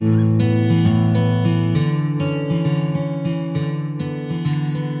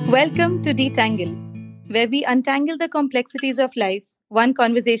Welcome to Detangle, where we untangle the complexities of life, one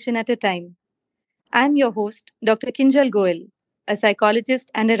conversation at a time. I'm your host, Dr. Kinjal Goel, a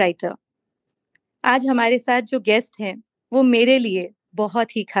psychologist and a writer. आज हमारे साथ जो guest हैं, वो मेरे लिए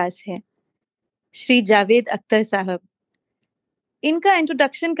बहुत ही खास हैं, श्री जावेद अख्तर साहब। इनका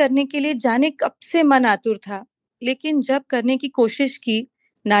इंट्रोडक्शन करने के लिए जाने कब से मन आतुर था, लेकिन जब करने की कोशिश की,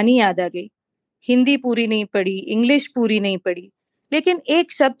 नानी याद आ गई। हिंदी पूरी नहीं पढ़ी, इंग्लिश पूरी नहीं पढ़ी, लेकिन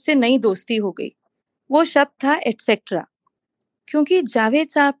एक शब्द से नई दोस्ती हो गई। वो शब्द था एटसेट्रा। क्योंकि जावेद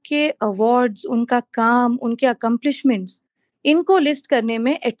साहब के अवार्ड्स, उनका काम, उनके अकम्प्लिशमेंट्स, इनको लिस्ट करने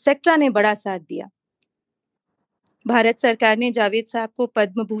में एटसेट्रा ने बड़ा साथ दिया। भारत सरकार ने जावेद साहब को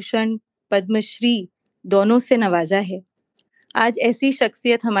पद्म भूषण, पद्मश्री दोनों से नवाजा है। आज ऐसी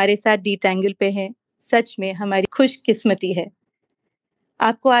शख्सियत हमारे साथ डीटैंगल पे है, सच में हमारी खुशकिस्मती है।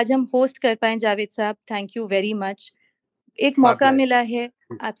 आपको आज हम होस्ट कर पाए जावेद साहब, थैंक यू वेरी मच। एक मौका मिला है,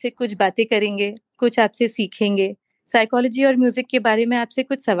 आपसे कुछ बातें करेंगे, कुछ आपसे सीखेंगे, साइकोलॉजी और म्यूजिक के बारे में आपसे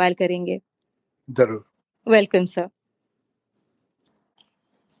कुछ सवाल करेंगे। जरूर। Welcome sir.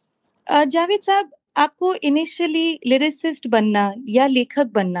 जावेद साहब, आपको इनिशियली लिरिसिस्ट बनना या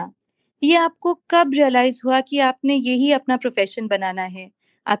लेखक बनना, ये आपको कब रियलाइज हुआ कि आपने यही अपना प्रोफेशन बनाना है?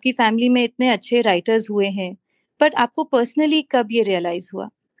 आपकी फैमिली में इतने अच्छे राइटर्स हुए हैं, बट आपको पर्सनली कब ये रियलाइज हुआ?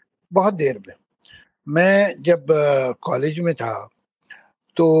 बहुत देर में। मैं जब कॉलेज में था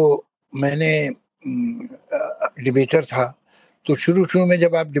तो मैंने डिबेटर था। तो शुरू में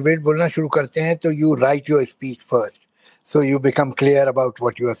जब आप डिबेट बोलना शुरू करते हैं तो you right your speech first, so you become clear about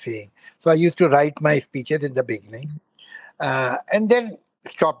what you are saying. So I used to write my speeches in the beginning, and then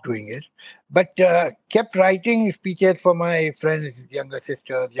stopped doing it, but kept writing speeches for my friends, younger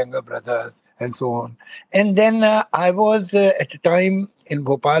sisters, younger brothers, and so on. And then I was at a time in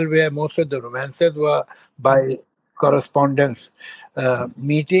Bhopal where most of the romances were by correspondence.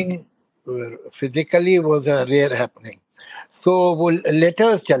 Meeting physically was a rare happening. So वो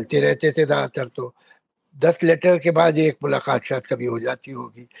letters चलते रहते थे ज़्यादातर। तो 10 letter के बाद एक मुलाकात शायद कभी हो जाती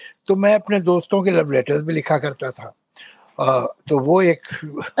होगी। तो मैं अपने दोस्तों के लव लेटर्स भी लिखा करता था। तो वो एक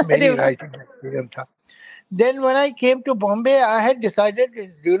मेरी राइटिंग एक्सपीरियंस था। Then when I came to Bombay, I had decided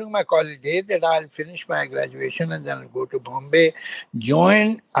during my college days that I'll finish my graduation and then I'll go to Bombay,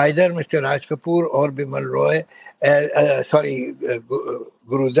 join either Mr. Raj Kapoor or Bimal Roy,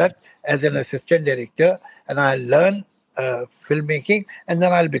 Guru Dutt as an assistant director, and I'll learn filmmaking and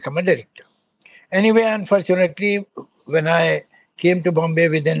then I'll become a director. Anyway, unfortunately, when I came to Bombay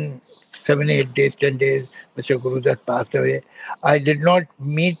within 7, 8 days, 10 days, Mr. Guru Dutt passed away. I did not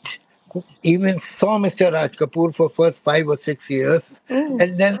even saw Mr. Raj Kapoor for first 5 or 6 years.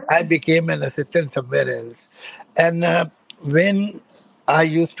 And then I became an assistant somewhere else. And when I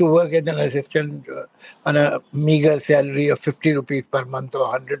used to work as an assistant on a meager salary of 50 rupees per month or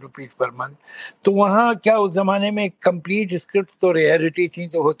 100 rupees per month, तो वहाँ क्या उस जमाने में complete script तो rarity थी।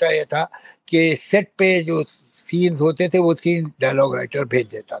 तो होता यह था कि सेट पे जो सीन्स होते थे वो सीन डायलॉग राइटर भेज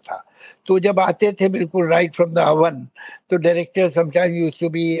देता था। तो जब आते थे बिल्कुल राइट फ्रॉम द अवन, तो director sometime used to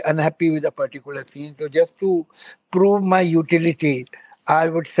be unhappy with a particular scene. तो just to prove my utility I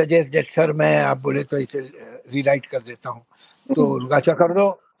would suggest that sir मैं आप बोले तो इसे रीराइट कर देता हूँ। तो उनका अच्छा कर दो।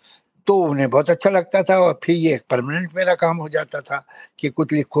 तो उन्हें बहुत अच्छा लगता था और फिर ये परमानेंट मेरा काम हो जाता था कि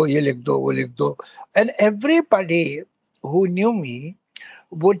कुछ लिखो, ये लिख दो, वो लिख दो। And everybody who knew me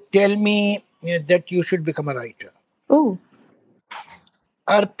would tell me that you should become a writer. Oh.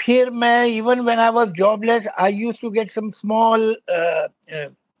 और फिर मैं even when I was jobless, I used to get some small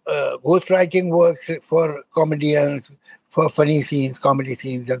ghost writing works for comedians, for funny scenes, comedy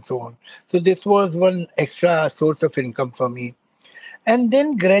scenes and so on. So this was one extra source of income for me. And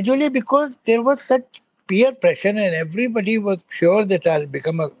then gradually, because there was such peer pressure and everybody was sure that I'll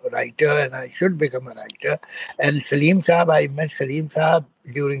become a writer and I should become a writer. And Salim Sahab, I met Salim Sahab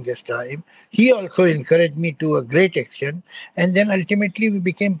during this time. He also encouraged me to a great extent. And then ultimately we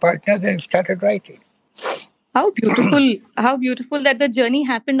became partners and started writing. How beautiful that the journey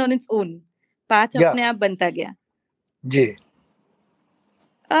happened on its own. Path अपने आप बनता गया। जी।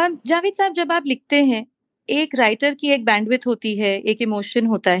 जावेद साहब, जब आप लिखते हैं, एक राइटर की एक बैंडविड्थ होती है, एक इमोशन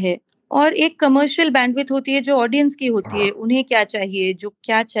होता है, और एक कमर्शियल बैंडविड्थ होती है जो ऑडियंस की होती है, उन्हें क्या चाहिए, जो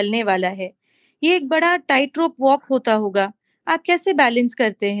क्या चलने वाला है। ये एक बड़ा टाइट रोप वॉक होता होगा। आप कैसे बैलेंस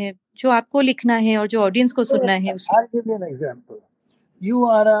करते हैं जो आपको लिखना है और जो ऑडियंस को सुनना है उसमें? I'll give you an example. You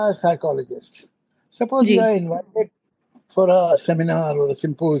are a psychologist. Suppose you are invited for a seminar or a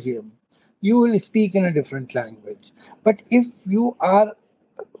symposium. You will speak in a different language. But if you are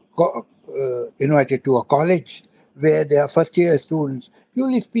invited to a college where they are first year students, you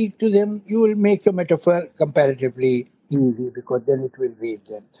will speak to them, you will make your metaphor comparatively easy because then it will reach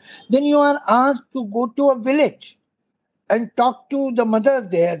them. Then you are asked to go to a village and talk to the mothers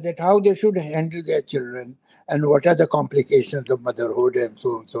there that how they should handle their children and what are the complications of motherhood and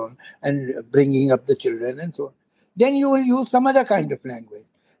so on, and bringing up the children and so on. Then you will use some other kind of language.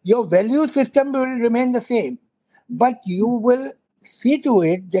 Your value system will remain the same, but you will see to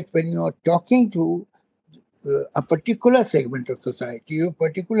it that when you are talking to a particular segment of society, or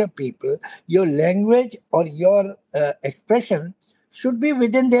particular people, your language or your expression should be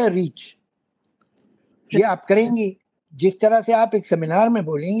within their reach. ये आप करेंगी, जिस तरह से आप एक seminar में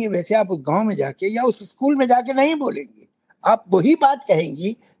बोलेंगी वैसे आप उस गांव में जाके या उस स्कूल में जाके नहीं बोलेंगी, आप वही बात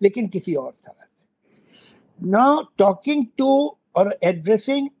कहेंगी लेकिन किसी और तरह से. Now talking to or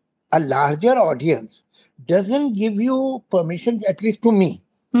addressing a larger audience doesn't give you permission, at least to me,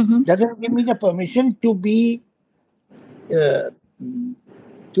 doesn't give me the permission to be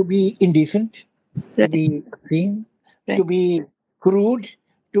indecent, to be obscene, to be crude,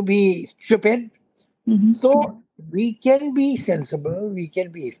 to be stupid. So we can be sensible, we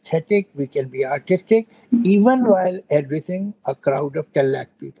can be aesthetic, we can be artistic, even while addressing a crowd of 10 lakh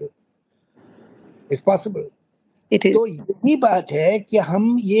people. It's possible. तो यही बात है कि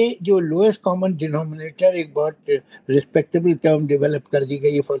हम ये जो lowest common denominator एक बहुत रिस्पेक्टेबल टर्म डेवलप कर दी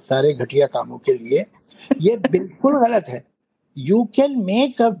गई है फॉर सारे घटिया कामों के लिए, ये बिल्कुल गलत है. You can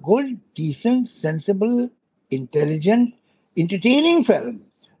make a good, decent, sensible, intelligent, entertaining film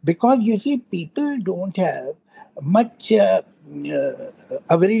because you see people don't have much a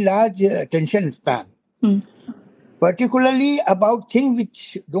very large attention span, particularly about things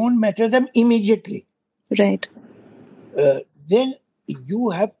which don't matter them immediately. Right. Then you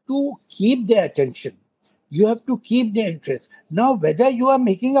have to keep their attention. You have to keep their interest. Now, whether you are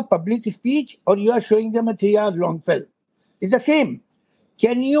making a public speech or you are showing them a 3 hour long film, it's the same.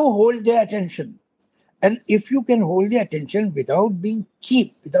 Can you hold their attention? And if you can hold their attention without being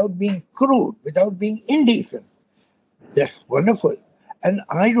cheap, without being crude, without being indecent, that's wonderful. And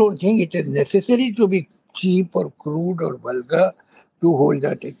I don't think it is necessary to be cheap or crude or vulgar to hold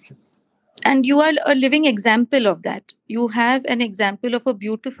the attention. And you are a living example of that. You have an example of a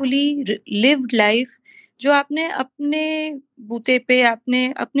beautifully lived life जो आपने अपने बूते पे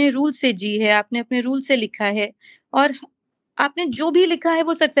आपने अपने rule से जी है, आपने अपने रूल से लिखा है और आपने जो भी लिखा है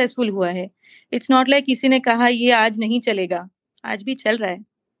वो सक्सेसफुल हुआ है. इट्स नॉट लाइक किसी ने कहा ये आज नहीं चलेगा, आज भी चल रहा है.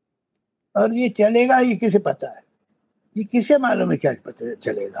 और ये चलेगा ये किसे पता है, ये किसे मालूम है क्या पता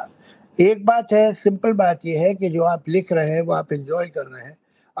चलेगा. एक बात है, सिंपल बात ये है कि जो आप लिख रहे हैं वो आप एंजॉय कर रहे हैं.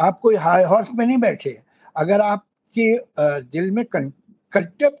 आप कोई हाई हॉर्स में नहीं बैठे. अगर आपके दिल में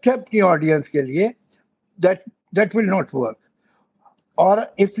कंटेम्प्ट है अपनी ऑडियंस के लिए, that will not work. Or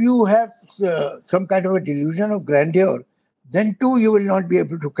if you have some kind of a delusion of grandeur, then too you will not be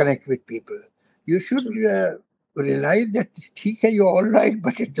able to connect with people. You should realize that ठीक है, you're all right,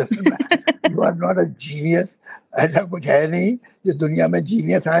 but it doesn't matter. You are not a genius. ऐसा कुछ है नहीं. जो दुनिया में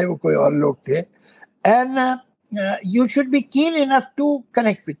genius आए वो कोई और लोग थे. And you should be keen enough to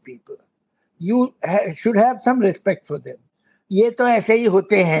connect with people. You should have some respect for them. ये तो ऐसे ही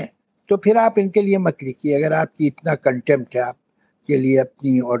होते हैं, तो फिर आप इनके लिए मत लिखिए. अगर आपकी इतना कंटेम्प्ट है आपके लिए,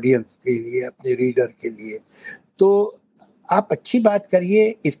 अपनी ऑडियंस के लिए, अपने रीडर के लिए, तो आप अच्छी बात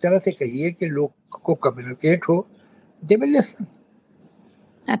करिए, इस तरह से कहिए कि लोग को कम्युनिकेट हो. They will listen.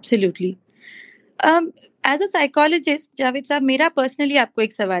 Absolutely. As a psychologist, Javed साहब, मेरा पर्सनली आपको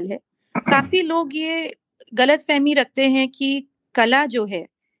एक सवाल है. काफी लोग ये गलत फहमी रखते हैं कि कला जो है,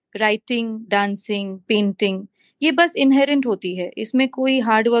 राइटिंग, डांसिंग, पेंटिंग, ये बस इनहेरेंट होती है, इसमें कोई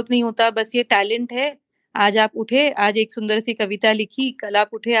हार्ड वर्क नहीं होता, बस ये टैलेंट है. आज आप उठे, आज एक सुंदर सी कविता लिखी, कल आप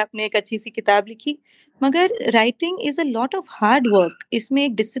उठे, आपने एक अच्छी सी किताब लिखी. मगर writing is a lot of hard work. इसमें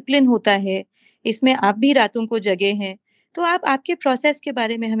एक डिसिप्लिन होता है, इसमें आप भी रातों को जगे हैं. तो आप आपके प्रोसेस के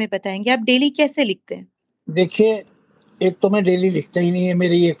बारे में हमें बताएंगे, आप डेली कैसे लिखते हैं? देखिए, एक तो मैं डेली लिखता ही नहीं है.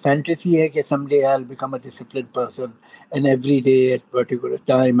 मेरी एक फैंटेसी है कि someday I'll become a disciplined person and every day at particular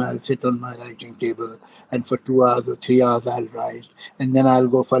time I'll sit on my writing table and for 2 hours or 3 hours I'll write, and then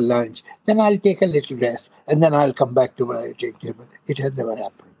I'll go for lunch, then I'll take a little rest, and then I'll come back to my writing table. It has never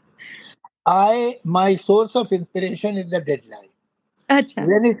happened. My source of inspiration is the deadline. अच्छा.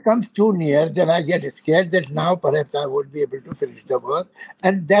 When it comes too near, then I get scared that now perhaps I won't be able to finish the work,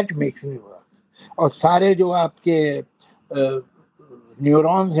 and that makes me work. और सारे जो आपके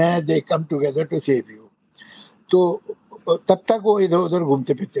neurons हैं, they come together to save you. तो तब तक वो इधर उधर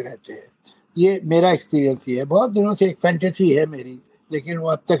घूमते फिरते रहते हैं. ये मेरा एक्सपीरियंस ही है. बहुत दिनों से एक फैंटेसी है मेरी, लेकिन वो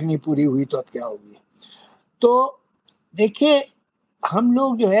अब तक नहीं पूरी हुई, तो अब क्या होगी. तो देखिए, हम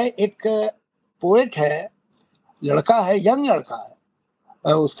लोग जो है, एक पोएट है, लड़का है, यंग लड़का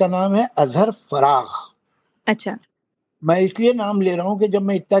है, उसका नाम है अजहर फराग. अच्छा. मैं इसलिए नाम ले रहा हूँ कि जब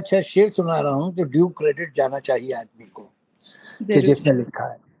मैं इतना अच्छा शेर सुना रहा हूँ तो ड्यू क्रेडिट जाना चाहिए आदमी को कि जरूर। जिसने लिखा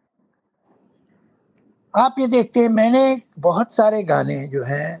है। आप ये देखते हैं, मैंने बहुत सारे गाने जो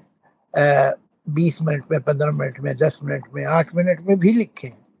हैं 20 मिनट में, 15 मिनट में, 10 मिनट में, 8 मिनट में भी लिखे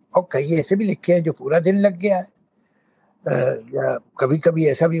हैं, और कई ऐसे भी लिखे हैं जो पूरा दिन लग गया है। या कभी कभी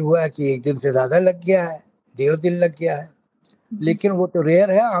ऐसा भी हुआ है कि एक दिन से ज्यादा लग गया है, 1.5 दिन लग गया है। लेकिन वो तो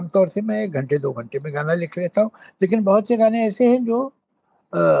रेयर है। आमतौर से मैं 1 घंटे 2 घंटे में गाना लिख लेता हूँ। लेकिन बहुत से गाने ऐसे हैं जो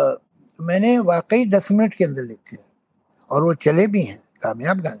अ, मैंने वाकई 10 मिनट के अंदर लिखे हैं, और वो चले भी हैं,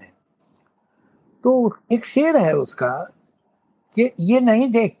 कामयाब गाने। तो एक शेर है उसका कि ये नहीं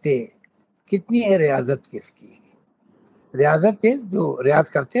देखते कितनी है रियाजत किसकी। रियाजत है जो रियाज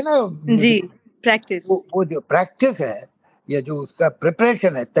करते हैं ना जी, म्यूजिक, प्रैक्टिस। वो जो प्रैक्टिस है या जो उसका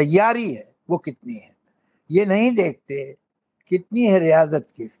प्रिपरेशन है, तैयारी है, वो कितनी है। ये नहीं देखते कितनी है रियाजत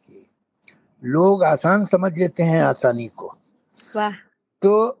किसकी। लोग आसान समझ लेते हैं आसानी को। वाह।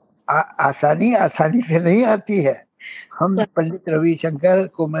 तो आसानी आसानी से नहीं आती है। हम पंडित रविशंकर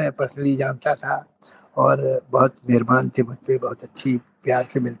को मैं पर्सनली जानता था, और बहुत मेहरबान थे मुझ पे, बहुत अच्छी प्यार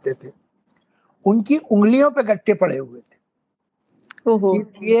से मिलते थे। उनकी उंगलियों पे गट्टे पड़े हुए थे, ओहो।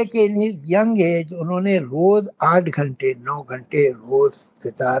 इसलिए कि इन यंग एज उन्होंने रोज 8 घंटे 9 घंटे रोज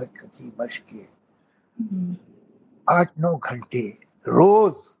सितार की मशक की। 8 9 घंटे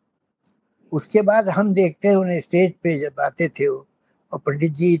रोज। उसके बाद हम देखते हैं उन्हें स्टेज पे जब आते थे वो, और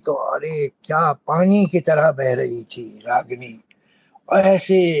पंडित जी तो अरे क्या पानी की तरह बह रही थी रागनी, और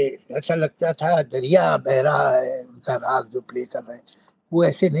ऐसे ऐसा लगता था दरिया बह रहा है उनका राग जो प्ले कर रहे हैं। वो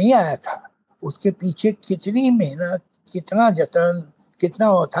ऐसे नहीं आया था, उसके पीछे कितनी मेहनत, कितना जतन, कितना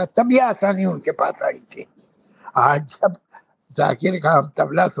वो था, तब ये आसानी उनके पास आई थी। आज जब जाकिर का हम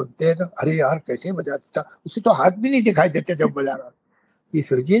तबला सुनते हैं तो अरे यार कैसे बजाता था, उसे तो हाथ भी नहीं दिखाई देते जब बजा रहा। ये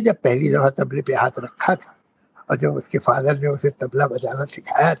सोचिए जब पहली दफा तबले पे हाथ रखा था, और जब उसके फादर ने उसे तबला बजाना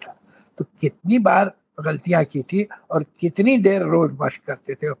सिखाया था, तो कितनी बार गलतियां की थी, और कितनी देर रोज मशक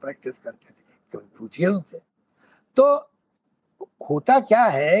करते थे और प्रैक्टिस करते थे, तो पूछिए उनसे। तो होता क्या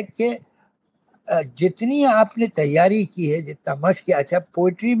है कि जितनी आपने तैयारी की है, जितना मशक किया। अच्छा,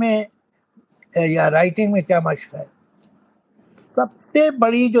 पोइट्री में या राइटिंग में क्या मशक है? सबसे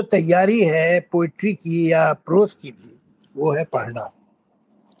बड़ी जो तैयारी है पोइट्री की या प्रोज की भी, वो है पढ़ना।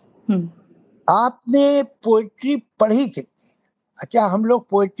 आपने पोइट्री पढ़ी कितनी? अच्छा, हम लोग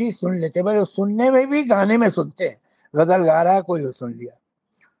पोइट्री सुन लेते हैं, बस सुनने में भी गाने में सुनते हैं, गजल गा रहा है कोई, सुन लिया,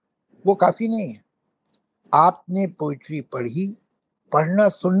 वो काफी नहीं है। आपने पोइट्री पढ़ी, पढ़ना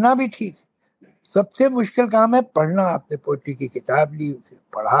सुनना भी ठीक है, सबसे मुश्किल काम है पढ़ना। आपने पोइट्री की किताब ली, उसे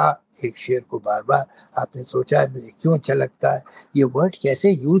पढ़ा, एक शेर को बार बार आपने सोचा मुझे क्यों अच्छा लगता है, ये वर्ड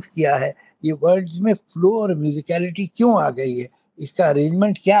कैसे यूज किया है, ये वर्ड्स में फ्लो और म्यूजिकलिटी क्यों आ गई है, इसका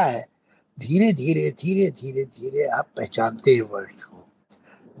अरेंजमेंट क्या है। धीरे धीरे धीरे धीरे धीरे आप पहचानते हैं वर्ड्स को।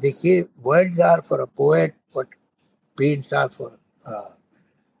 देखिए, words are for a poet but paints are for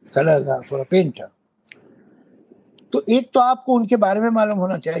colours are for a painter. तो एक तो आपको उनके बारे में मालूम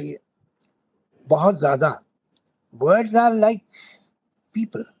होना चाहिए बहुत ज्यादा। Words are like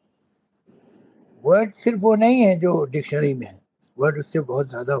people. Word सिर्फ वो नहीं है जो डिक्शनरी में है, वर्ड उससे बहुत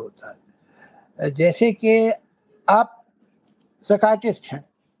ज्यादा होता है। जैसे कि आप सकाटिस्ट हैं,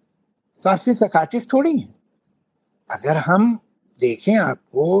 तो आपसे सकाटिस्ट थोड़ी हैं। अगर हम देखें,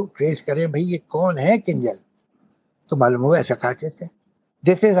 आपको ट्रेस करें भाई ये कौन है किंजल, तो मालूम होगा सकाटिस्ट है,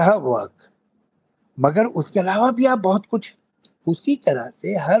 दिस इज हर वर्क। मगर उसके अलावा भी आप बहुत कुछ। उसी तरह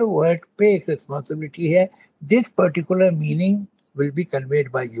से हर वर्ड पे एक रिस्पॉन्सिबिलिटी है, this particular meaning will be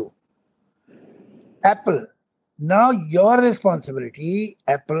conveyed by you. Apple, now your responsibility,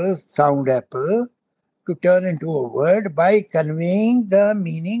 apple, sound apple, to turn into a word by conveying the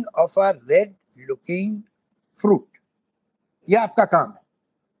meaning of a red looking fruit. ये आपका काम है।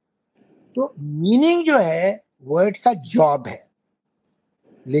 तो meaning जो है word का job है,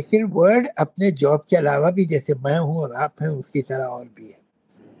 लेकिन वर्ड अपने जॉब के अलावा भी, जैसे मैं हूं और आप हैं उसकी तरह और भी है।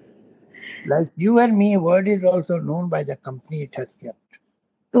 Like you and me, word is also known by the company it has kept.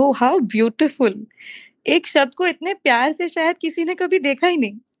 Oh, how beautiful. एक शब्द को इतने प्यार से शायद किसी ने कभी देखा ही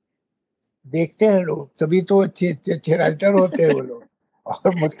नहीं। देखते हैं लोग, तभी तो अच्छे अच्छे अच्छे राइटर होते हैं वो लोग,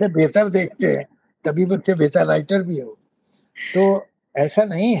 और मुझसे बेहतर देखते हैं, तभी मुझसे बेहतर राइटर भी हो। तो ऐसा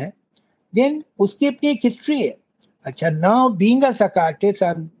नहीं है। देन उसकी अपनी एक हिस्ट्री है। अच्छा, now being a psychiatrist,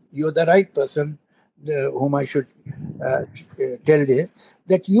 you are the right person whom I should tell this,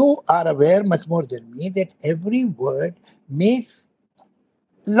 that you are aware much more than me that every word makes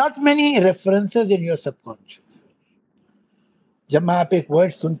lot many references in your subconscious. जब मैं आप एक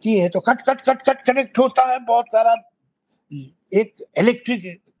word सुनती है तो cut cut cut cut connect होता है बहुत सारा, एक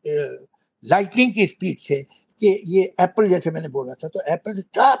इलेक्ट्रिक लाइटनिंग की स्पीड से, कि ये एप्पल, जैसे मैंने बोला था, तो एप्पल से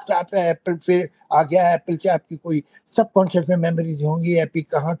टाप टाप एप्पल फिर आ गया, एप्पल से आपकी कोई सबकॉन्शियस में मेमोरीज होंगी, एप्पल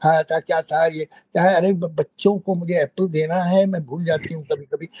कहाँ खाया था, क्या था, ये क्या है, अरे बच्चों को मुझे एप्पल देना है, मैं भूल जाती हूँ कभी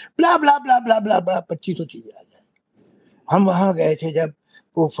कभी, ब्ला ब्ला ब्ला ब्ला ब्ला ब्ला 2500 चीजें आ जाए। हम वहां गए थे जब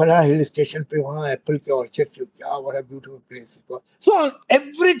वो फला हिल स्टेशन पे, वहां एप्पल के ऑर्चर्ड थे, क्या what a beautiful place it was, so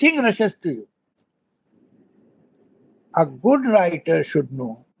everything rushes to you. A good writer should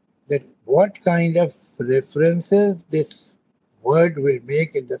know that what kind of references this word will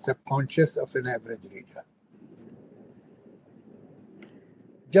make in the subconscious of an average reader.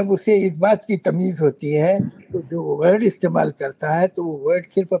 जब उसे इस बात की तमीज होती है तो जो वर्ड इस्तेमाल करता है, तो वो वर्ड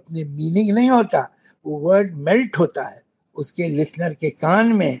सिर्फ अपने मीनिंग नहीं होता, वो वर्ड मेल्ट होता है उसके लिसनर के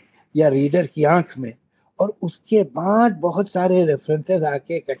कान में या रीडर की आंख में, और उसके बाद बहुत सारे रेफरेंसेस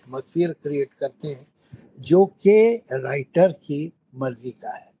आके एक एटमॉस्फेयर क्रिएट करते हैं जो कि राइटर की मर्जी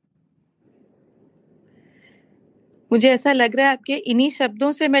का है। मुझे ऐसा लग रहा है आपके इन्हीं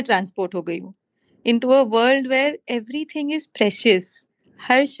शब्दों से मैं ट्रांसपोर्ट हो गई हूँ into a world where everything is precious.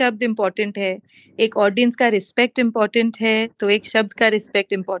 हर शब्द इम्पोर्टेंट है। एक ऑडियंस का रिस्पेक्ट इम्पोर्टेंट है तो एक शब्द का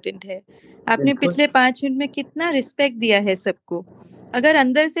रिस्पेक्ट इम्पोर्टेंट है। आपने बिल्कुल। पिछले 5 मिनट में कितना रिस्पेक्ट दिया है सबको। अगर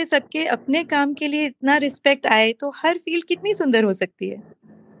अंदर से सबके अपने काम के लिए इतना रिस्पेक्ट आए तो हर फील्ड कितनी सुंदर हो सकती है।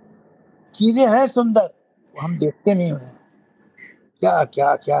 चीजें हैं सुंदर, हम देखते नहीं उन्हें। क्या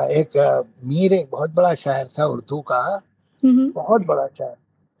क्या क्या, एक मीर एक बहुत बड़ा शायर था उर्दू का, हम्म। बहुत बड़ा शायर।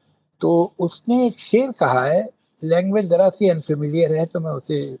 तो उसने एक शेर कहा है, लैंग्वेज जरा सी अनफेमिलियर है तो मैं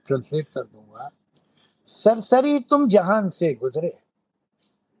उसे ट्रांसलेट कर दूंगा। सरसरी तुम जहान से गुजरे,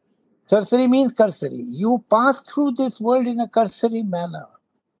 सरसरी means cursory, you pass through this world in a cursory manner।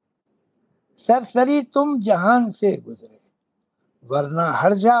 सरसरी तुम जहान से गुजरे, वरना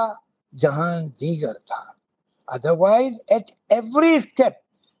हर जा जहान दीगर था। Otherwise, at every step,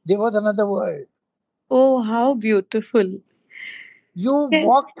 there was another world. Oh how beautiful. You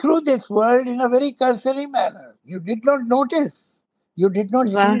walked through this world in a very cursory manner. You did not notice. You did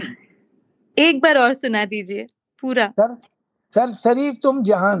not वाह, see. एक बार और सुना दीजिए पूरा। सर सरसरी तुम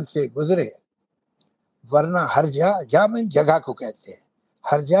जहान से गुजरे, वरना हर जा में जगह को कहते हैं,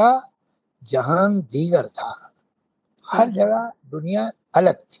 हर जा जहान दीगर था। हर वाह, जगह दुनिया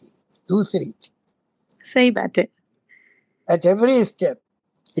अलग थी, दूसरी थी। सही बात है। At every step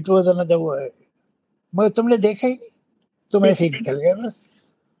it was another world. मगर तुमने देखा ही नहीं, तुम ऐसे ही देखिए, निकल गए बस।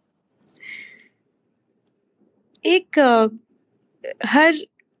 एक हर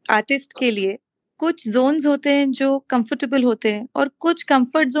आर्टिस्ट के लिए कुछ जोन्स होते हैं जो कंफर्टेबल होते हैं और कुछ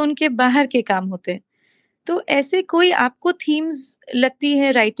कंफर्ट जोन के बाहर के काम होते हैं। तो ऐसे कोई आपको थीम्स लगती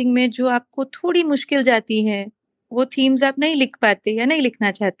है राइटिंग में जो आपको थोड़ी मुश्किल जाती है, वो थीम्स आप नहीं लिख पाते या नहीं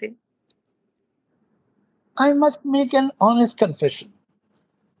लिखना चाहते। I must make an honest confession,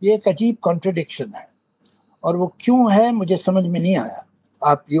 ये एक अजीब कॉन्ट्रडिक्शन है, और वो क्यों है मुझे समझ में नहीं आया।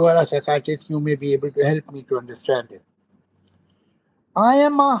 आप, you are a psychiatrist, you may be able to help me to understand it. I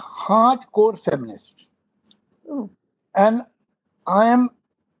am a hard core feminist oh, and I am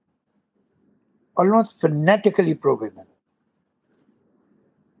almost fanatically pro women,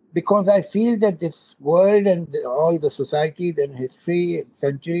 because I feel that this world and all the societies and history and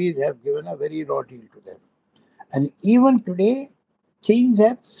centuries have given a very raw deal to them. And even today, things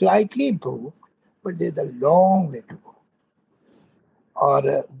have slightly improved, but there's a long way to go. और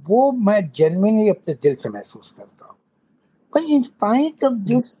वो मैं genuinely अपने दिल से महसूस करता हूँ। But in spite of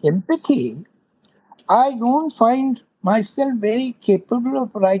this empathy, I don't find myself very capable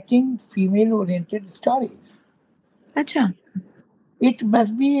of writing female-oriented stories. अच्छा। It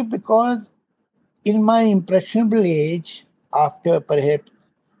must be because in my impressionable age, after perhaps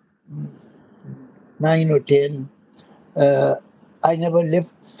 9 or 10, I never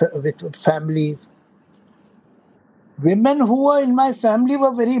lived with families. Women who were in my family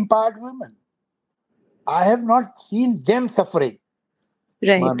were very empowered women. I have not seen them suffering.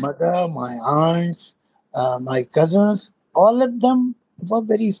 My right. mother, my aunts, my cousins, all of them were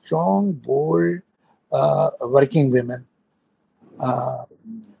very strong, bold, working women.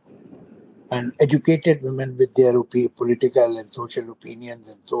 And educated women with their political and social opinions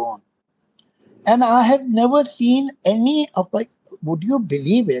and so on. And I have never seen any of my, would you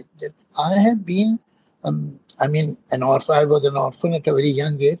believe it, that I have been, an orphan. I was an orphan at a very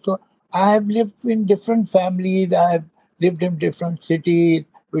young age. So I have lived in different families. I have lived in different cities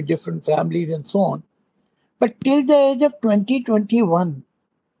with different families and so on. But till the age of 2021,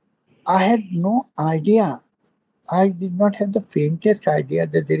 I had no idea. I did not have the faintest idea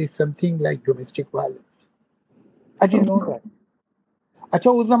that there is something like domestic violence. I didn't know that. अच्छा,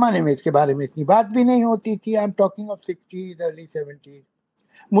 उस जमाने में इसके बारे में इतनी बात भी नहीं होती थी। I am talking of 60s, early 70s।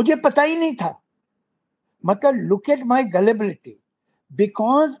 मुझे पता ही नहीं था। मतलब look at my gullibility,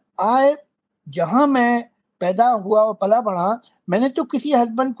 because I, जहां मैं पैदा हुआ और पला बढ़ा, मैंने तो किसी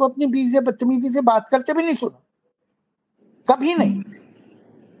हस्बैंड को अपनी बीवी से बदतमीजी से बात करते भी नहीं सुना, कभी नहीं।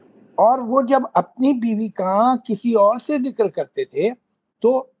 और वो जब अपनी बीवी का किसी और से जिक्र करते थे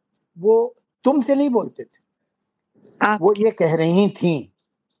तो वो तुमसे नहीं बोलते थे, वो ये कह रही थी।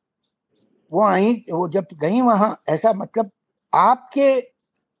 वो आई, वो जब गई वहां, ऐसा मतलब आपके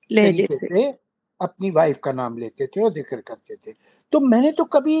लहजे तरीके से। से अपनी वाइफ का नाम लेते थे और जिक्र करते थे। तो मैंने तो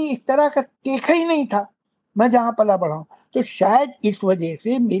कभी इस तरह का देखा ही नहीं था, मैं जहां पला बढ़ा हूं। तो शायद इस वजह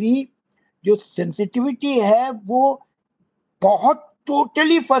से मेरी जो सेंसिटिविटी है वो बहुत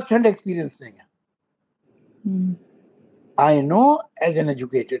टोटली फर्स्ट हैंड एक्सपीरियंस नहीं है। I know as an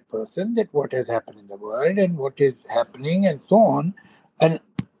educated person that what has happened in the world and what is happening and so on. And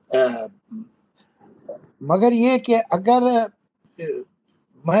uh, मगर ये कि अगर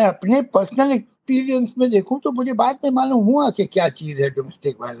मैं अपने पर्सनल एक्सपीरियंस में देखूं तो मुझे बाद में मालूम हुआ कि क्या चीज़ है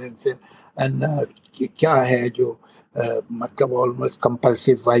डोमेस्टिक वायलेंस एंड क्या है जो मतलब ऑलमोस्ट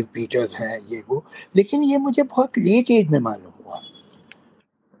कंपल्सिव वाइफ बीटर्स हैं ये वो। लेकिन ये मुझे बहुत लेट एज में मालूम हुआ,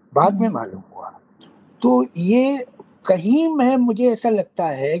 बाद में मालूम हुआ। तो ये कहीं मैं, मुझे ऐसा लगता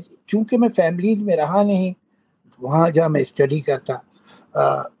है कि चूंकि मैं फैमिलीज में रहा नहीं, वहाँ जहाँ मैं स्टडी करता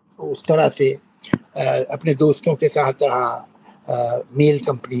उस तरह से अपने दोस्तों के साथ रहा, मेल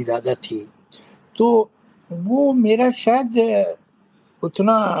कंपनी ज़्यादा थी, तो वो मेरा शायद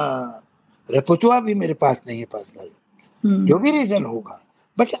उतना रेपुटुआ भी मेरे पास नहीं है पर्सनल, जो भी रीज़न होगा।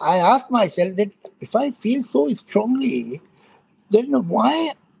 But I ask my self that if I feel so strongly then why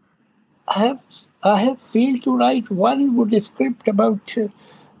I have failed to write one good script about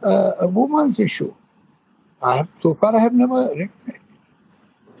a woman's issue. So far I have never written it,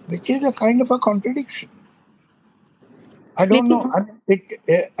 which is a kind of a contradiction. I don't know.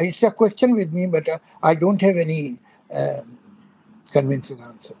 It's a question with me, but I don't have any convincing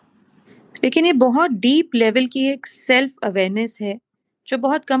answer. लेकिन ये बहुत deep level की एक self awareness है जो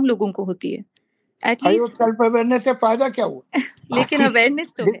बहुत कम लोगों को होती है। एटलीस्ट सेल्फ अवेयरनेस से फायदा क्या हुआ? लेकिन अवेयरनेस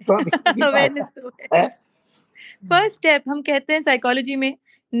तो है। अवेयरनेस तो है। फर्स्ट स्टेप हम कहते हैं साइकोलॉजी में,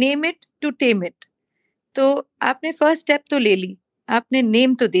 name it to time it. तो आपने फर्स्ट स्टेप तो ले ली, आपने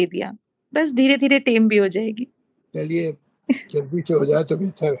नेम तो दे दिया, बस धीरे धीरे टेम भी हो जाएगी। चलिए जल्दी से हो जाए तो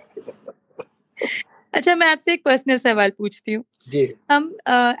बेहतर है। अच्छा, मैं आपसे एक पर्सनल सवाल पूछती हूँ। जी। हम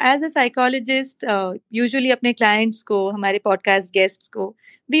एज अ साइकोलॉजिस्ट यूजुअली अपने क्लाइंट्स को, हमारे पॉडकास्ट गेस्ट्स को,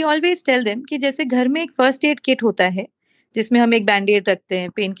 वी ऑलवेज टेल देम कि जैसे घर में एक फर्स्ट एड किट होता है जिसमें हम एक बैंडेड रखते हैं,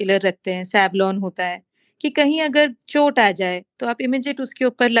 पेन किलर रखते हैं, सैवलॉन होता है कि कहीं अगर चोट आ जाए तो आप इमीडिएट उसके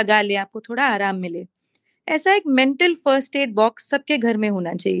ऊपर लगा लें, आपको थोड़ा आराम मिले। ऐसा एक मेंटल फर्स्ट एड बॉक्स सबके घर में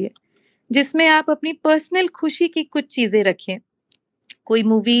होना चाहिए जिसमें आप अपनी पर्सनल खुशी की कुछ चीजें रखें। कोई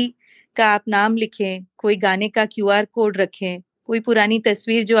मूवी का आप नाम लिखें, कोई गाने का क्यूआर कोड रखें, कोई पुरानी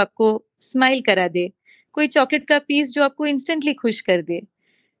तस्वीर जो आपको स्माइल करा दे, कोई चॉकलेट का पीस जो आपको इंस्टेंटली खुश कर दे।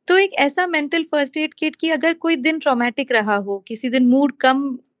 तो एक ऐसा मेंटल फर्स्ट एड किट कि अगर कोई दिन ट्रॉमेटिक रहा हो, किसी दिन मूड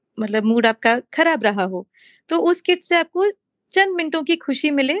कम, मतलब मूड आपका खराब रहा हो, तो उस किट से आपको चंद मिनटों की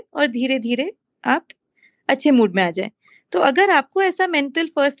खुशी मिले और धीरे धीरे आप अच्छे मूड में आ जाए। तो अगर आपको ऐसा मेंटल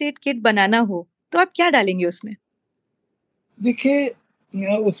फर्स्ट एड किट बनाना हो तो आप क्या डालेंगे उसमें? देखिए,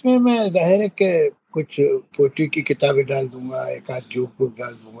 उसमें मैं जाहिर है कि कुछ पोइट्री की किताबें डाल दूंगा, एक आध जोक बुक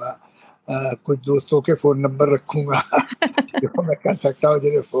डाल दूंगा, कुछ दोस्तों के फ़ोन नंबर रखूंगा जो मैं कर सकता हूँ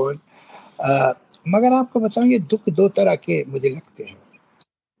जैसे फ़ोन। मगर आपको बताऊं, ये दुख दो तरह के मुझे लगते हैं।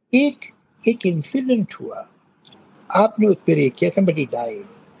 एक एक इंसिडेंट हुआ, आपने उस पर एक किया, somebody died,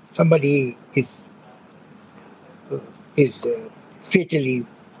 somebody is fatally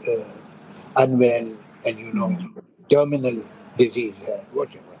unwell and terminal disease है,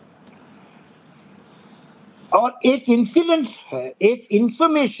 whatever. और एक इंसिडेंट है, एक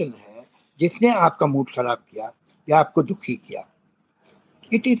इंफॉर्मेशन है जिसने आपका मूड खराब किया या आपको दुखी किया।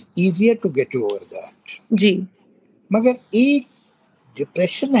 It is easier to get over that. जी। मगर एक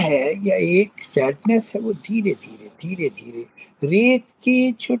डिप्रेशन है या एक सैडनेस है, वो धीरे धीरे धीरे धीरे रेत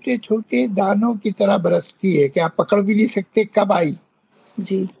के छोटे छोटे दानों की तरह बरसती है कि आप पकड़ भी नहीं सकते कब आई।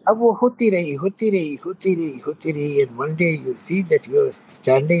 जी। अब वो होती रही होती रही होती रही होती रही, and one day you see that you are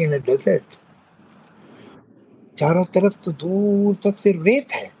standing in a desert. चारों तरफ तो दूर तक सिर्फ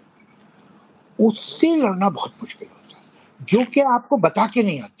रेत है। उससे लड़ना बहुत मुश्किल होता है, जो कि आपको बता के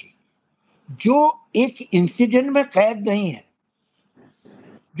नहीं आती, जो एक इंसिडेंट में कैद नहीं है,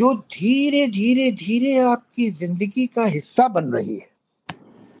 जो धीरे धीरे धीरे आपकी जिंदगी का हिस्सा बन रही है।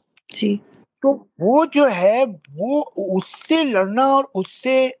 जी। तो वो जो है, वो उससे लड़ना और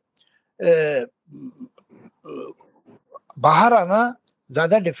उससे बाहर आना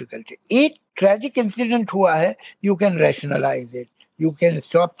ज्यादा डिफिकल्ट है। एक ट्रेजिक इंसिडेंट हुआ है, you can rationalise it, you can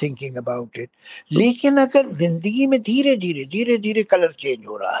stop thinking about it. लेकिन अगर जिंदगी में धीरे धीरे कलर चेंज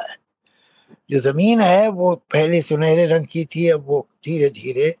हो रहा है, जो जमीन है वो पहले सुनहरे रंग की थी, अब वो धीरे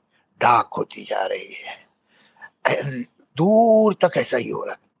धीरे डार्क होती जा रही है, and दूर तक ऐसा ही हो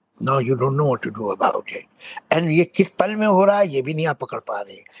रहा है। Now you don't know what to do about it, and ये किस पल में हो रहा है ये भी नहीं आप पकड़ पा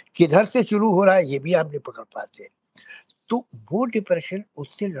रहे, किधर से शुरू हो रहा है ये भी आप नहीं पकड़ पाते। तो वो डिप्रेशन,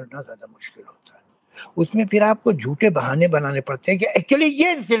 उससे लड़ना ज्यादा मुश्किल होता है। उसमें फिर आपको झूठे बहाने बनाने पड़ते हैं कि एक्चुअली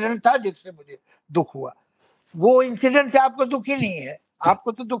ये इंसिडेंट था जिससे मुझे दुख हुआ। वो इंसिडेंट से आपको दुख ही नहीं है,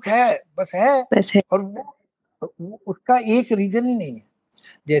 आपको तो दुख है, बस है। बस है। और वो उसका एक रीजन ही नहीं है।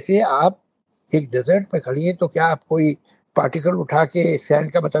 जैसे आप एक डेजर्ट में खड़ी है, तो क्या आप कोई पार्टिकल उठा के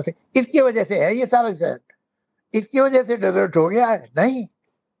सैंड का बता सकते इसकी वजह से है ये सारा सैंड, इसकी वजह से डेजर्ट हो गया है? नहीं।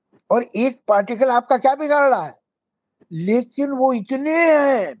 और एक पार्टिकल आपका क्या बिगाड़ रहा है? लेकिन वो इतने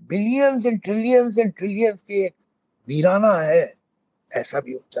हैं, बिलियंस एंड ट्रिलियंस के एक वीराना है, ऐसा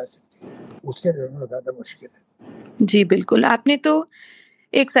भी होता है। उससे लड़ना ज्यादा मुश्किल है। जी बिल्कुल, आपने तो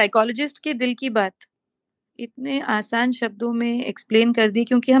एक साइकोलॉजिस्ट के दिल की बात इतने आसान शब्दों में एक्सप्लेन कर दी,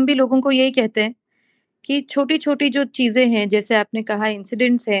 क्योंकि हम भी लोगों को यही कहते हैं कि छोटी-छोटी जो चीज़ें हैं, जैसे आपने कहा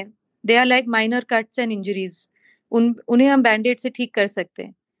इंसिडेंट्स हैं, they are like minor cuts and injuries. उन्हें हम बैंडेड से ठीक कर सकते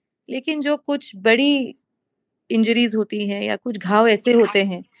हैं। लेकिन जो कुछ बड़ी इंजरीज़ होती हैं या कुछ घाव ऐसे होते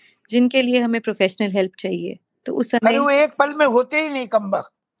हैं, जिनके लिए हमें प्रोफेशनल हेल्प चाहिए, तो उस अरे समय वो एक पल में होते ही नहीं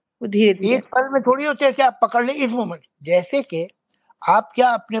कमबख्त, वो धीरे-धीरे एक पल में थोड़ी होते हैं कि आप पकड़ लें इस मोमेंट। जैसे कि आप क्या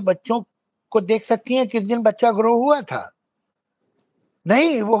अपने बच्चों को देख सकती हैं किस दिन बच्चा ग्रो हुआ था?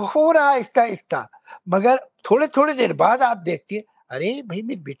 नहीं, वो हो रहा है आहिस्ता आहिस्ता, मगर थोड़े थोड़े देर बाद आप देखती है, अरे भाई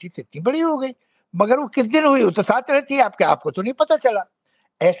मेरी बेटी तो इतनी बड़ी हो गई, मगर वो किस दिन हुई? वो तो साथ रहती है आपके, आपको तो नहीं पता चला।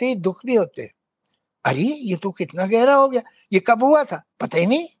 ऐसे ही दुख भी होते हैं। अरे ये तो कितना गहरा हो गया, ये कब हुआ था पता ही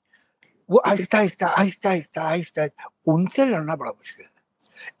नहीं। वो आहिस्ता आहिस्ता आहिस्ता आहिस्ता आहिस्ता उनसे लड़ना बड़ा मुश्किल है।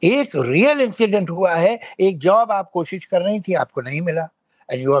 एक रियल इंसिडेंट हुआ है, एक जॉब आप कोशिश कर रही थी, आपको नहीं मिला,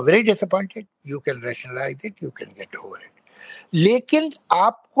 and you are very disappointed, you can rationalise it, you can get over it. लेकिन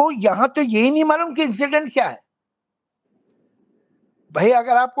आपको यहां तो यही नहीं मालूम कि इंसिडेंट क्या है। भाई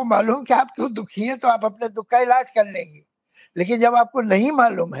अगर आपको मालूम कि आप क्यों दुखी हैं तो आप अपने दुख का इलाज कर लेंगे, लेकिन जब आपको नहीं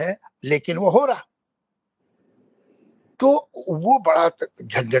मालूम है लेकिन वो हो रहा, तो वो बड़ा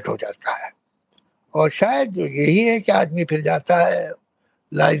झंझट हो जाता है। और शायद यही है कि आदमी फिर जाता है,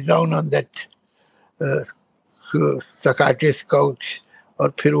 lies down on that सकाटिस्ट couch,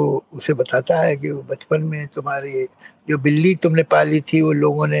 और फिर वो उसे बताता है कि वो बचपन में तुम्हारी जो बिल्ली तुमने पाली थी वो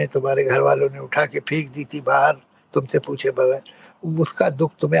लोगों ने, तुम्हारे घर वालों ने उठा के फेंक दी थी बाहर तुमसे पूछे बगैर, उसका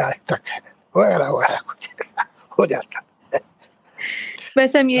दुख तुम्हें आज तक है, वगैरह वगैरह कुछ हो जाता।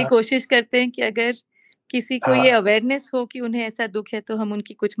 बस हम यही हाँ, कोशिश करते हैं कि अगर किसी को ये हाँ, अवेयरनेस हो कि उन्हें ऐसा दुःख है, तो हम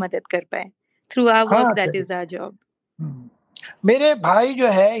उनकी कुछ मदद कर पाएँ। थ्रू आवर वर्क हाँ, दैट सही। Is our job. मेरे भाई जो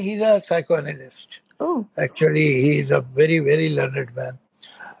है, he is a साइकोएनालिस्ट। Oh! Actually he is a very very learned man.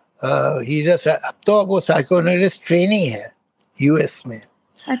 He is अब तो वो साइकोएनालिस्ट ट्रेनी है यूएस में।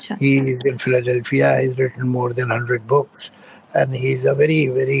 अच्छा। He is in Philadelphia. He's written more than 100 books, and he's a very,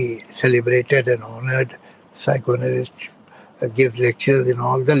 very celebrated and honored psychoanalyst. Gives lectures in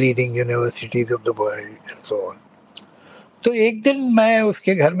all the leading universities of the world, and so on. तो एक दिन मैं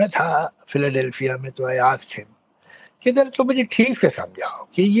उसके घर में था Philadelphia में, तो आई आस्क्ड हिम कि जरा तो मुझे ठीक से समझाओ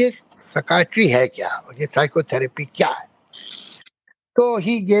कि ये साइकियाट्री है क्या और ये साइकोथेरेपी क्या है। तो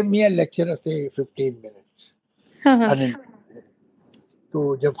he gave me a lecture of से 15 मिनट्स। हाँ, हाँ।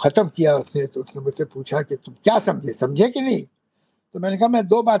 तो जब खत्म किया उसने, तो उसने मुझसे पूछा कि तुम क्या समझे, समझे कि नहीं? तो मैंने कहा मैं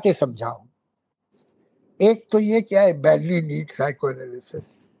दो बातें समझा हूं। एक तो ये क्या है, badly need psycho analysis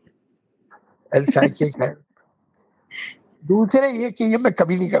and psychic है। दूसरे ये कि ये मैं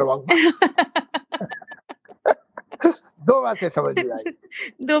कभी नहीं करवाऊंगा। दो बातें समझ में आई।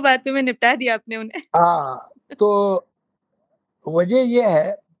 2 बातों में निपटा दिया आपने उन्हें। हाँ, तो वजह ये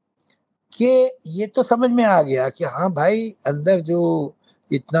है कि ये तो समझ में आ गया कि हाँ भाई, अंदर जो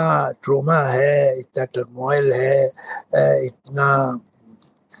इतना ट्रोमा है, इतना टर्मोइल है, इतना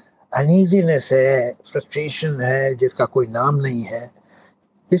अनईजीनेस है, फ्रस्ट्रेशन है जिसका कोई नाम नहीं है,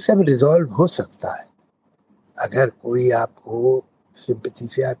 ये सब रिजॉल्व हो सकता है अगर कोई आपको सिंपैथी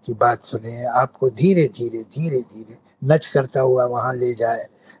से आपकी बात सुने, आपको धीरे धीरे धीरे धीरे नच करता हुआ वहां ले जाए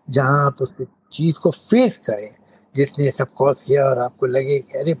जहां आप उस चीज को फेस करें जिसने सब कॉज किया, और आपको लगे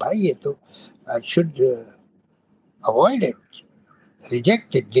कि अरे भाई ये तो I should avoid it,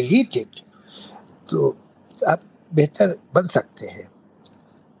 reject it, delete it, तो आप बेहतर बन सकते हैं।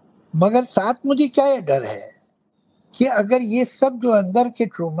 मगर साथ मुझे क्या ये डर है कि अगर ये सब जो अंदर के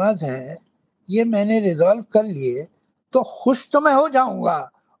ट्रोमाज हैं ये मैंने रिजॉल्व कर लिए, तो खुश तो मैं हो जाऊंगा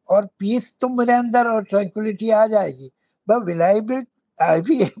और पीस तो मेरे अंदर और ट्रैंक्विलिटी आ जाएगी, but will I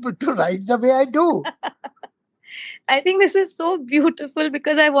B able to right the way I do? I think this is so beautiful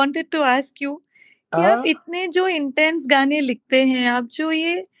because I wanted to ask you कि आप इतने जो इंटेंस गाने लिखते हैं, आप जो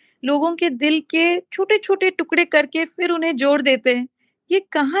ये लोगों के दिल के छोटे छोटे टुकड़े करके फिर उन्हें जोड़ देते हैं, ये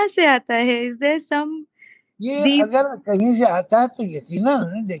कहाँ से आता है? इज देयर सम ये डीप? अगर कहीं से आता है तो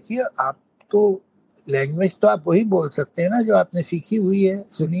यकीनन, देखिए आप तो लैंग्वेज तो आप वही बोल सकते हैं ना जो आपने सीखी हुई है,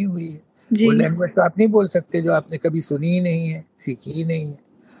 सुनी हुई है। वो जी लैंग्वेज तो आप नहीं बोल सकते जो आपने कभी सुनी ही नहीं है, सीखी ही नहीं है।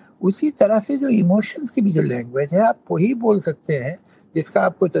 उसी तरह से जो इमोशंस की भी जो लैंग्वेज है, आप वही बोल सकते हैं जिसका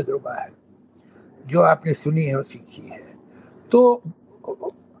आपको तजुर्बा है, जो आपने सुनी है और सीखी है। तो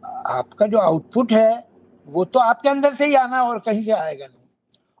आपका जो आउटपुट है वो तो आपके अंदर से ही आना और कहीं से आएगा नहीं।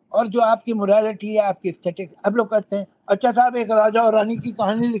 और जो आपकी मोरालिटी है, आपकी एस्थेटिक, अब लोग कहते हैं अच्छा साहब एक राजा और रानी की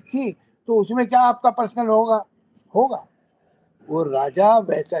कहानी लिखी तो उसमें क्या आपका पर्सनल होगा? होगा, वो राजा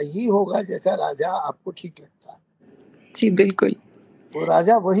वैसा ही होगा जैसा राजा आपको ठीक लगता है। जी बिल्कुल। वो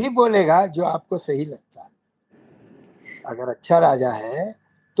राजा वही बोलेगा जो आपको सही लगता है। अगर अच्छा राजा है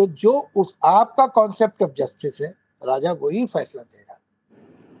तो जो उस आपका कॉन्सेप्ट ऑफ जस्टिस है, राजा वही फैसला देगा।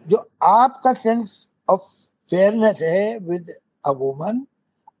 जो आपका सेंस ऑफ फेयरनेस है विद अ वुमन,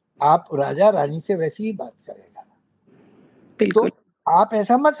 आप राजा रानी से वैसी ही बात करेगा। तो आप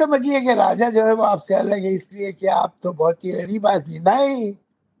ऐसा मत समझिए कि राजा जो है वो आपसे अलग है इसलिए कि आप तो बहुत ही गरीब आदमी, नहीं।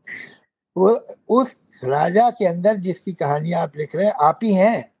 वो उस राजा के अंदर जिसकी कहानी आप लिख रहे हैं आप ही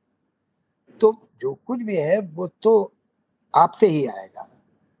हैं, तो जो कुछ भी है वो तो आपसे ही आएगा।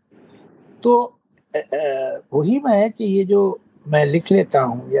 तो वही मैं है कि ये जो मैं लिख लेता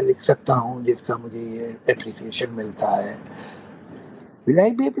हूँ या लिख सकता हूँ जिसका मुझे ये एप्रिसिएशन मिलता है, will I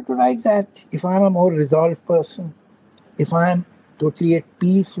be able to write that if I'm a more resolved person, if I'm totally at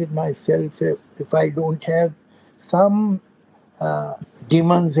peace with myself, if I don't have some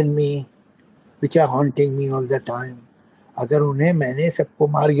demons in me which are haunting me all the time? अगर उन्हें मैंने सबको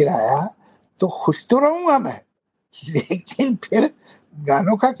मार गिराया तो खुश तो रहूंगा मैं, लेकिन फिर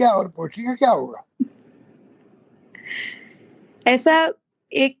गानों का क्या और पोट्री का क्या होगा? ऐसा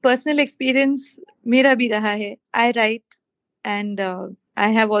एक पर्सनल एक्सपीरियंस मेरा भी रहा है। आई right and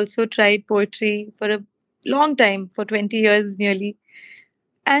I have also tried poetry for a long time, for 20 years nearly.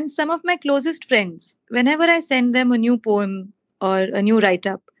 And some of my closest friends, whenever I send them a new poem or a new write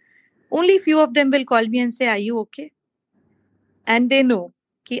up, only few of them will call me and say, "Are you okay?" And they know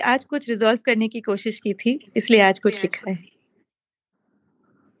कि आज कुछ resolve करने की कोशिश की थी, इसलिए आज कुछ लिखा है।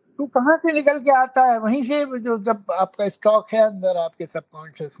 तो कहाँ से निकल के आता है? वहीं से, जो जब आपका स्टॉक है अंदर आपके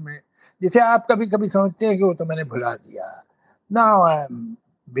सबकॉन्शियस में, जिसे आप कभी कभी समझते हैं कि वो तो मैंने भुला दिया, now I am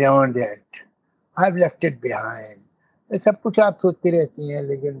beyond it, I have left it behind. ये सब कुछ आप सोचती रहती हैं,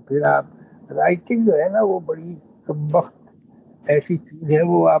 लेकिन फिर आप, राइटिंग जो है ना वो बड़ी कमबख्त ऐसी चीज है,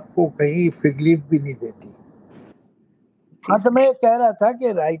 वो आपको कहीं फिगलीफ भी नहीं देती। हाँ, तो मैं कह रहा था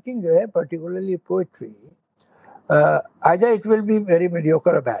कि राइटिंग जो है, particularly poetry, either it will be very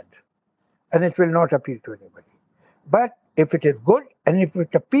mediocre or bad, and it will not appeal to anybody. But if it is good and if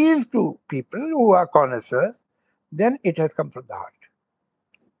it appeals to people who are connoisseurs, then it has come from the heart.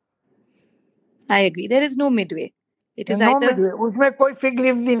 I agree. There is no midway. It is No either midway, उसमें कोई fig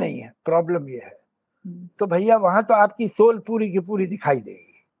leaves ही नहीं है। Problem ये है। तो भैया वहां तो आपकी सोल पूरी की पूरी दिखाई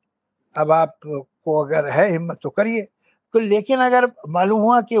देगी। अब आपको अगर है हिम्मत तो करिए। तो लेकिन अगर मालूम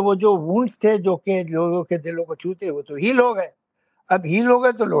हुआ कि वो जो वुंड्स थे जो कि लोगों के दिलों को छूते, वो तो हील हो गए। अब हील हो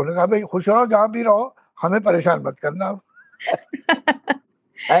गए तो लोगों ने कहा भाई खुश रहो, जहां भी रहो, हमें परेशान मत करना।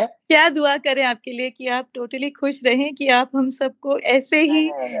 है? क्या दुआ करें आपके लिए कि आप टोटली खुश रहें, कि आप हम सबको ऐसे ही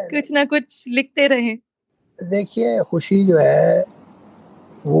कुछ ना कुछ लिखते रहें। देखिए, खुशी जो है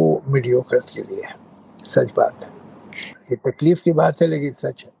वो मीडियोकर्स के लिए है, सच बात है। ये तकलीफ की बात है लेकिन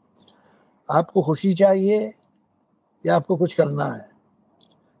सच है। आपको खुशी चाहिए या आपको कुछ करना है?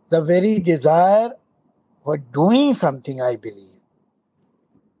 The very desire for doing something, I believe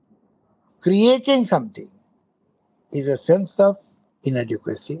creating something, is a sense of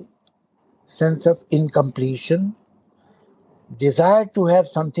inadequacy, sense of incompletion, desire to have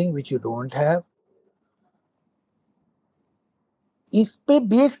something which you don't have. इस पे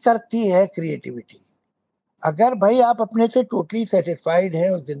बेस करती है क्रिएटिविटी। अगर भाई आप अपने से टोटली सेटिस्फाइड हैं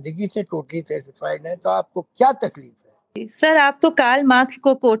और जिंदगी से टोटली सेटिस्फाइड हैं, तो आपको क्या तकलीफ है? सर, आप तो कार्ल मार्क्स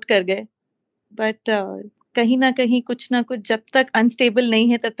को कोट कर गए, बट कहीं ना कहीं कुछ ना कुछ, जब तक अनस्टेबल नहीं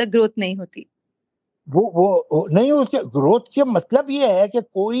है तब तक ग्रोथ नहीं होती। वो नहीं, उसके ग्रोथ के मतलब ये है कि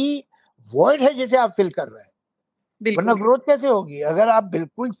कोई वॉइड है जिसे आप फिल कर रहे हैं, वरना ग्रोथ कैसे होगी? अगर आप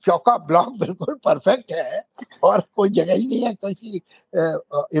बिल्कुल चौका ब्लॉक बिल्कुल परफेक्ट है और कोई जगह ही नहीं है किसी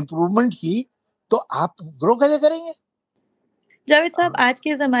इम्प्रूवमेंट की, तो आप ग्रो कैसे करेंगे? जावेद साहब, आज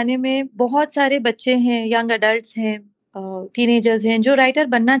के ज़माने में बहुत सारे बच्चे हैं, यंग अडल्ट्स हैं, टीनेजर्स हैं जो राइटर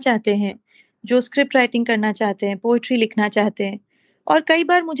बनना चाहते हैं, जो स्क्रिप्ट राइटिंग करना चाहते हैं, पोएट्री लिखना चाहते हैं, और कई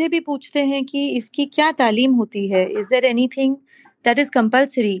बार मुझे भी पूछते हैं कि इसकी क्या तालीम होती है, is there anything that is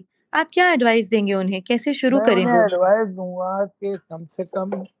compulsory? आप क्या एडवाइस देंगे उन्हें, कैसे शुरू मैं करें उन्हें वो? एडवाइस दूंगा कि कम से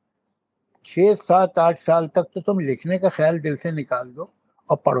कम 6, 7, 8 साल तक तो तुम लिखने का ख्याल दिल से निकाल दो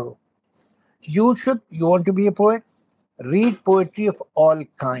और पढ़ो. You want to be a poet? Read poetry of all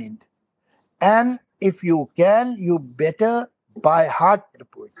kind. And if you can, you better by heart the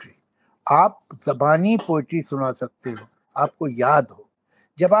poetry. आप ज़बानी पोइट्री सुना सकते हो, आपको याद हो.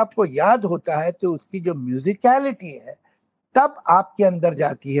 जब आपको याद होता है तो उसकी जो म्यूजिकलिटी है तब आपके अंदर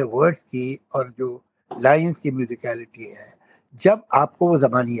जाती है वर्ड्स की, और जो लाइंस की म्यूजिकलिटी है जब आपको वो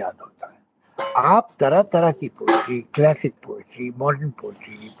ज़बानी याद होता है. आप तरह तरह की poetry, classic poetry, modern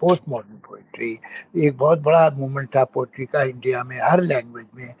poetry, post modern poetry, एक बहुत बड़ा मूवमेंट था पोइट्री का इंडिया में, हर लैंग्वेज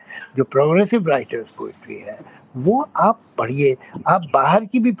में जो प्रोग्रेसिव राइटर्स पोइट्री है वो आप पढ़िए. आप बाहर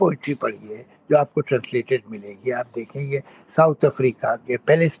की भी पोइट्री पढ़िए जो आपको ट्रांसलेटेड मिलेगी. आप देखेंगे साउथ अफ्रीका के,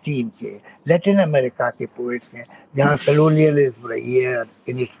 पैलेस्टीन के, लैटिन अमेरिका के पोइट्स हैं जहाँ कलोनियलिज्म रही है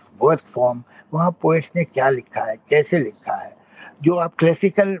इन इट्स वर्स्ट फॉर्म, वहाँ पोइट्स ने क्या लिखा है, कैसे लिखा है. जो आप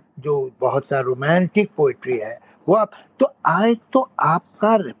क्लासिकल, जो बहुत सा रोमांटिक पोइट्री है वो आप, तो आज तो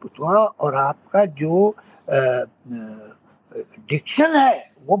आपका रेपुटवा और आपका जो डिक्शन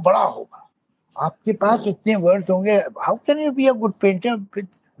है वो बड़ा होगा. आपके पास इतने वर्ड्स होंगे. How can you be a good painter with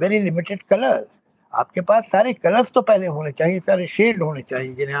very limited colours? आपके पास सारे कलर्स तो पहले होने चाहिए, सारे शेड होने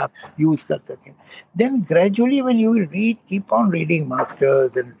चाहिए जिन्हें आप यूज कर सकें. Then gradually when you will read, keep on reading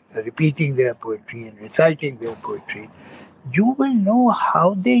masters and repeating there poetry and reciting there poetry, you will know how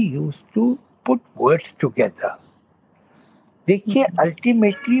they used to put words together. देखिए,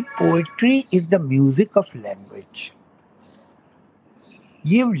 ultimately poetry is the music of language.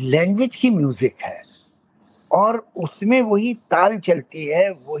 ये language की music है और उसमें वही ताल चलती है,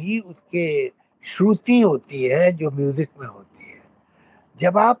 वही उसके श्रुति होती है जो म्यूजिक में होती है.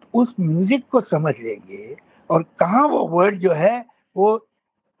 जब आप उस म्यूजिक को समझ लेंगे और कहाँ वो वर्ड जो है वो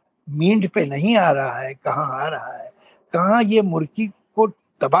मींड पे नहीं आ रहा है, कहाँ आ रहा है, कहाँ ये मुर्गी को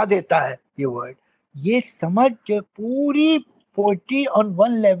दबा देता है ये वर्ड, ये समझ पूरी poetry on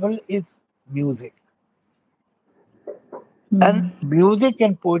one level is music. And music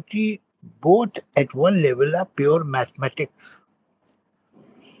and poetry both at one level are pure mathematics.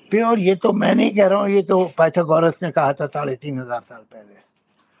 Pure, ये तो मैं नहीं कह रहा हूँ, ये तो पाइथागोरस ने कहा था 3,500 साल पहले.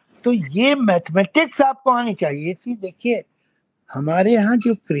 तो ये मैथमेटिक्स आपको आनी चाहिए. इसी देखिए, हमारे यहाँ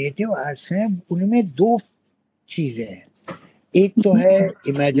जो क्रिएटिव आर्ट्स हैं उनमें दो चीजें हैं. एक तो है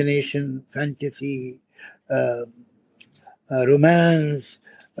imagination, fantasy, romance,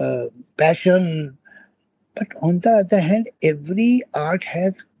 passion, but on the other hand every art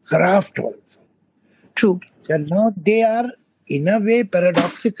has craft also. True. So now they are in a way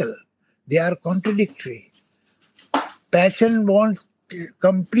paradoxical, they are contradictory. Passion wants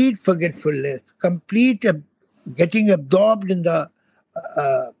complete forgetfulness, complete getting absorbed in the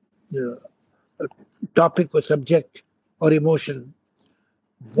topic or subject or emotion,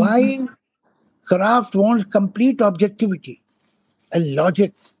 while craft wants complete objectivity and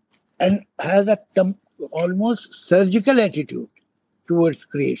logic and has a almost surgical attitude towards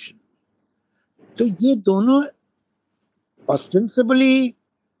creation. तो ये दोनों ostensibly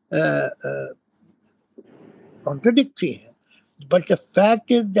contradictory हैं, but the fact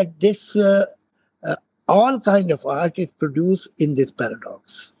is that this all kind of art is produced in this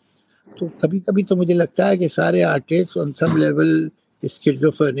paradox. तो कभी कभी तो मुझे लगता है कि सारे artist on some level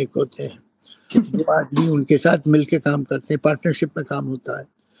schizophrenic होते हैं. जो आदमी उनके साथ मिलके काम करते हैं, पार्टनरशिप में काम होता है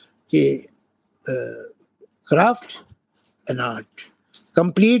कि craft and art,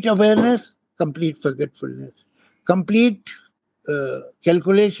 complete awareness, complete forgetfulness, complete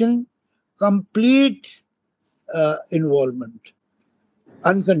calculation, complete involvement,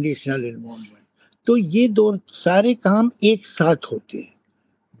 unconditional involvement. तो ये दो सारे काम एक साथ होते हैं.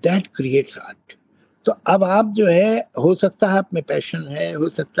 That creates art. तो अब आप जो है, हो सकता है आप में पैशन है, हो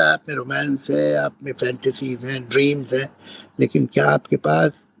सकता है आप में रोमांस है, आप में फैंटेसीज हैं, ड्रीम्स हैं, लेकिन क्या आपके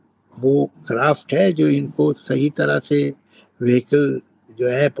पास वो क्राफ्ट है जो इनको सही तरह से व्हीकल जो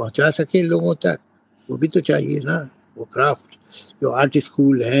है पहुंचा सके लोगों तक? वो भी तो चाहिए ना. वो क्राफ्ट, जो आर्ट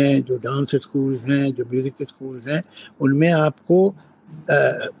स्कूल हैं, जो डांस स्कूल हैं, जो म्यूजिक स्कूल हैं, उनमें आपको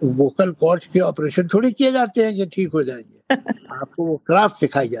वोकल कॉर्ड्स के ऑपरेशन थोड़ी किए जाते हैं कि ठीक हो जाएंगे. आपको वो क्राफ्ट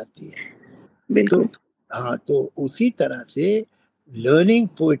सिखाई जाती है. बिल्कुल. तो हाँ, तो उसी तरह से learning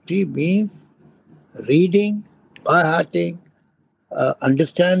poetry means reading, bye हार्टिंग,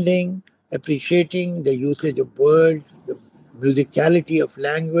 understanding, appreciating the usage of words, the musicality of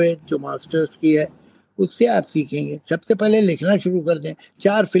language जो मास्टर्स की है उससे आप सीखेंगे। सबसे पहले लिखना शुरू कर दें।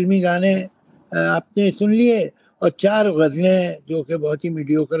 4 फिल्मी गाने आपने सुन लिए और 4 गज़लें जो कि बहुत ही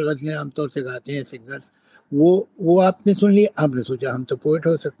मीडियोकर गज़लें आमतौर से गाते हैं सिंगर्स, वो आपने सुन लिए। आपने सोचा हम तो पोएट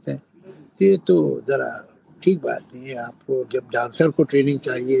हो सकते हैं। ये तो ज़रा ठीक बात नहीं है। आपको जब डांसर को ट्रेनिंग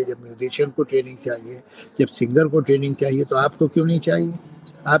चाहिए, जब म्यूजिशियन को ट्रेनिंग चाहिए, जब सिंगर को ट्रेनिंग चाहिए, तो आपको क्यों नहीं चाहिए?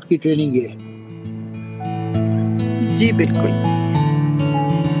 आपकी ट्रेनिंग ये है। जी बिल्कुल।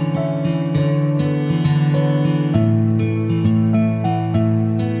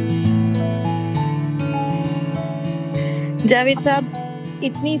 जावेद साहब,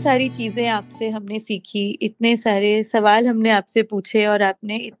 इतनी सारी चीजें आपसे हमने सीखी, इतने सारे सवाल हमने आपसे पूछे और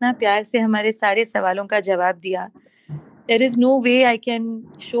आपने इतना प्यार से हमारे सारे सवालों का जवाब दिया। There is no way I can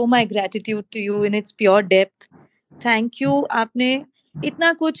show my gratitude to you in its pure depth. Thank you. आपने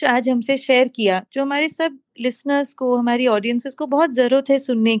इतना कुछ आज हमसे शेयर किया जो हमारे सब लिसनर्स को, हमारी ऑडियंसेस को बहुत जरूरत है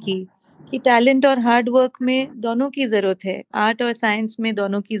सुनने की, कि टैलेंट और हार्ड वर्क में दोनों की जरूरत है, आर्ट और साइंस में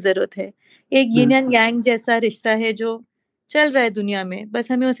दोनों की जरूरत है। एक यिन एंड यांग जैसा रिश्ता है जो चल रहा है दुनिया में,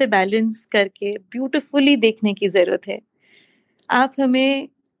 बस हमें उसे बैलेंस करके ब्यूटिफुली देखने की जरूरत है। आप हमें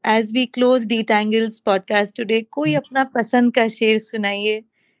as we close डिटैंगल्स podcast today कोई अपना पसंद का शेर सुनाइए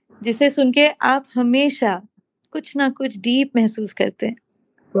जिसे सुन के आप हमेशा कुछ ना कुछ डीप महसूस करते हैं।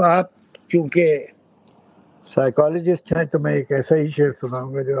 तो आप क्योंकि साइकोलॉजिस्ट हैं तो मैं एक ऐसा ही शेर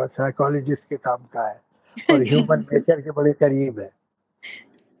सुनाऊंगा जो साइकोलॉजिस्ट के काम का है और ह्यूमन नेचर के बड़े करीब है।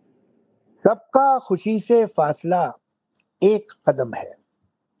 सबका खुशी से फासला एक कदम है,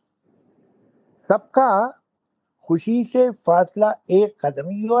 सबका खुशी से फासला एक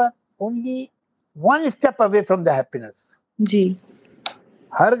कदम। You are only 1 step away from the happiness. जी।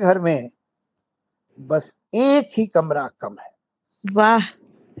 हर घर में बस एक ही कमरा कम है। वाह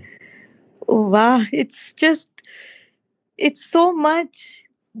वाह, इट्स सो मच।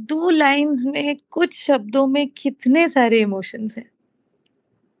 2 लाइंस में, कुछ शब्दों में कितने सारे इमोशंस हैं।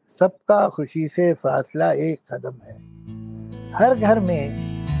 सबका खुशी से फासला एक कदम है, हर घर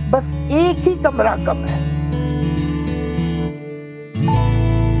में बस एक ही कमरा कम है।